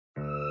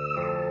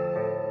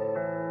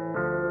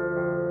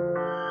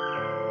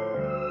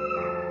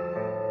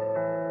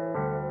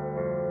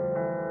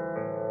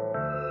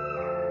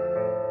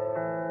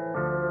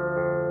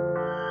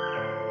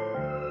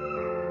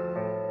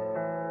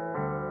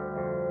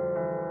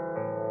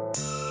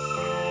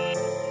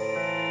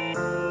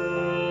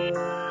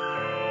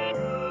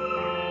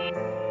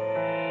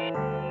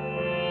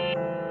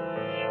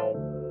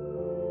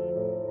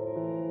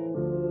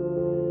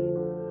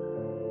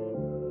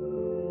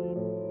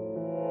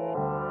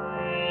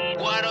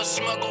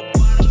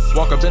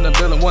Walk up in the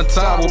building one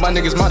time with my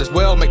niggas, might as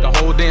well make the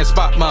whole damn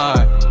spot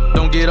mine.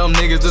 Don't get them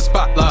niggas the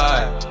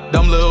spotlight,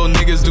 them little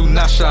niggas do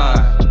not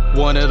shine.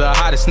 One of the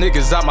hottest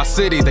niggas out my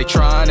city, they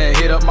tryna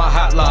hit up my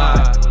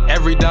hotline.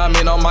 Every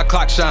diamond on my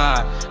clock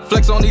shine,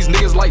 flex on these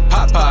niggas like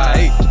Popeye.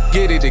 Hey,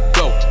 get it to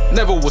go,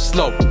 never was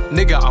slow.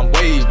 Nigga, I'm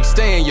wavy,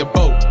 stay in your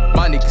boat.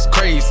 My niggas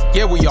crazy,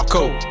 yeah we all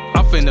cold.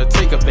 I'm finna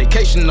take a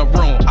vacation in the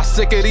room. I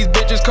sick of these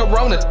bitches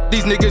corona.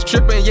 These niggas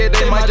trippin', yeah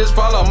they might just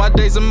follow. My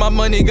days and my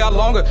money got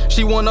longer.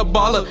 She want a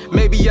baller,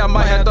 maybe I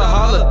might have to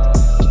holler.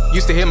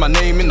 Used to hear my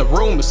name in the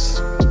rumors,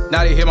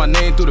 now they hear my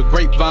name through the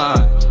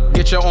grapevine.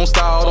 Get your own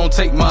style, don't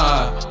take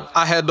mine.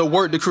 I had to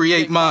work to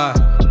create mine.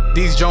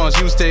 These Johns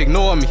used to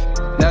ignore me,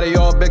 now they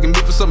all begging me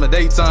for some of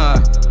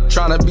daytime.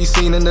 Tryna be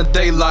seen in the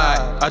daylight,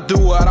 I do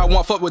what I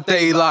want, fuck what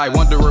they like.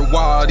 Wondering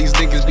why these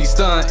niggas be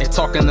stuntin',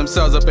 talking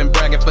themselves up and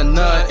bragging for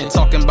nothing.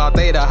 Talking about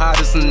they the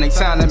hottest and they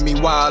signing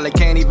me while they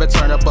can't even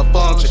turn up a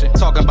function.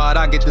 Talking about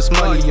I get this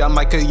money, I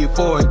might kill you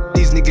for it.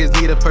 These niggas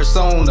need a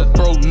persona.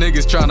 Broke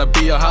niggas tryna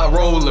be a hot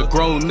roller.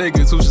 Grown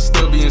niggas who should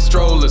still be in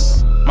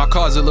strollers. My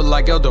cars look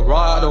like El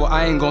Dorado.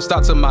 I ain't gon'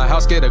 stop till my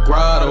house get a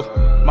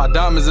grotto. My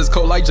diamonds is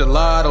cold like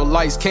gelato.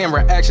 Lights,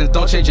 camera, actions,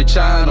 don't change your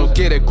channel.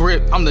 Get a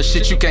grip, I'm the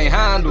shit you can't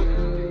handle.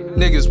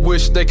 Niggas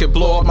wish they could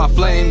blow up my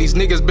flame. These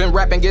niggas been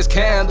rapping against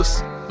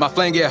candles. My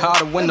flame get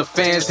hotter when the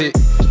fans hit.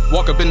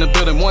 Walk up in the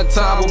building one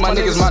time with my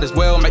niggas, might as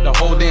well make the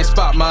whole damn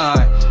spot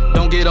mine.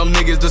 Don't get them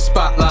niggas the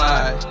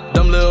spotlight,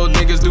 them little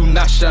niggas do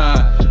not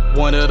shine.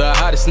 One of the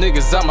hottest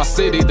niggas out my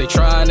city, they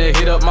tryna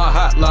hit up my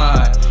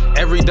hotline.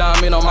 Every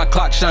diamond on my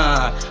clock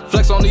shine,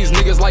 flex on these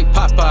niggas like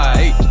Popeye.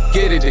 Hey,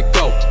 get it to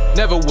go,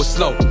 never was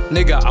slow.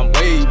 Nigga, I'm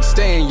wavy,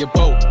 stay in your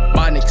boat.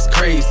 My niggas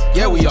crazy,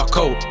 yeah we all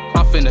cold.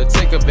 I'm finna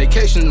take a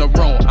vacation to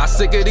Rome. I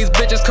sick of these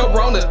bitches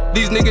corona.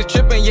 These niggas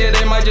trippin', yeah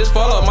they might just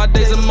follow. My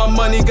days and my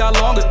money got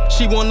longer.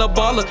 She want a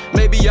baller,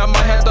 maybe I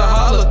might have to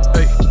holler.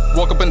 Hey,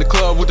 walk up in the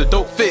club with a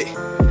dope fit.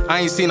 I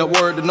ain't seen a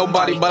word to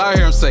nobody, but I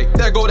hear him say,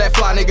 there go that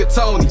fly nigga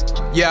Tony.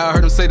 Yeah, I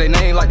heard him say their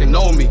name like they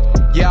know me.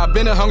 Yeah, I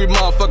been a hungry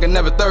motherfucker,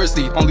 never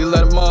thirsty. Only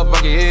let a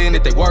motherfucker in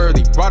if they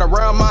worthy. Ride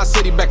around my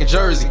city back in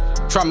Jersey.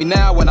 Try me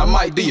now and I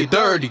might do you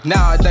dirty.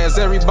 Nowadays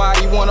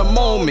everybody want a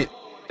moment.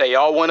 They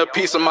all want a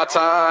piece of my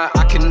time.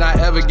 I cannot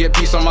ever get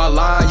peace on my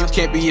line. You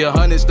can't be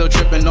 100 still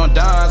tripping on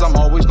dimes. I'm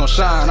always gonna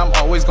shine, I'm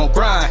always gonna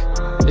grind.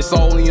 It's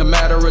only a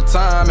matter of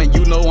time, and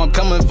you know I'm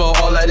coming for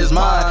all that is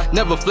mine.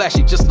 Never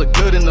flashy, just look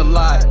good in the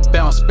light.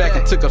 Bounced back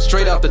and took up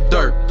straight out the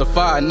dirt. The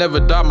fire never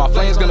died, my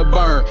flame's gonna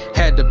burn.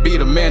 Had to be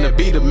the man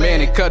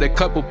and cut a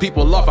couple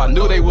people off, I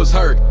knew they was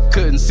hurt.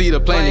 Couldn't see the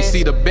plan, they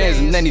see the bands,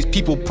 and then these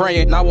people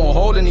praying I won't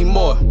hold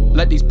anymore.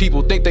 Let these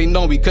people think they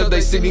know me cause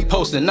they see me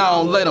posting, I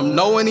don't let them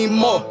know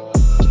anymore.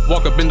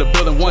 Walk up in the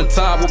building one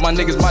time with my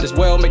niggas, might as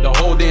well make the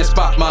whole damn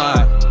spot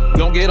mine.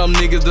 Don't get them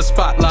niggas the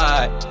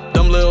spotlight,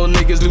 them little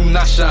niggas do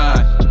not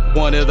shine.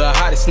 One of the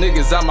hottest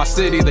niggas out my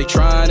city, they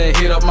tryna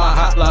hit up my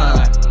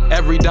hotline.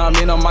 Every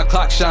diamond on my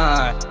clock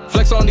shine,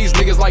 flex on these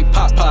niggas like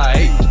Popeye.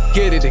 Hey,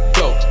 get it to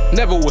go,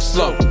 never was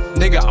slow.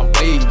 Nigga, I'm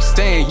wavy,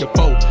 stay in your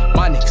boat.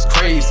 My niggas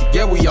crazy,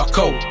 yeah we all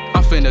cold.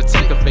 I'm finna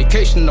take a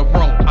vacation to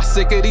Rome. I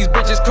sick of these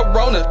bitches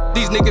corona.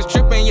 These niggas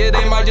trippin', yeah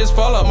they might just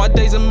follow. My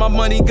days and my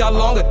money got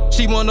longer.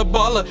 She want a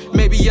baller,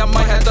 maybe I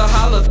might have to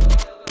holler.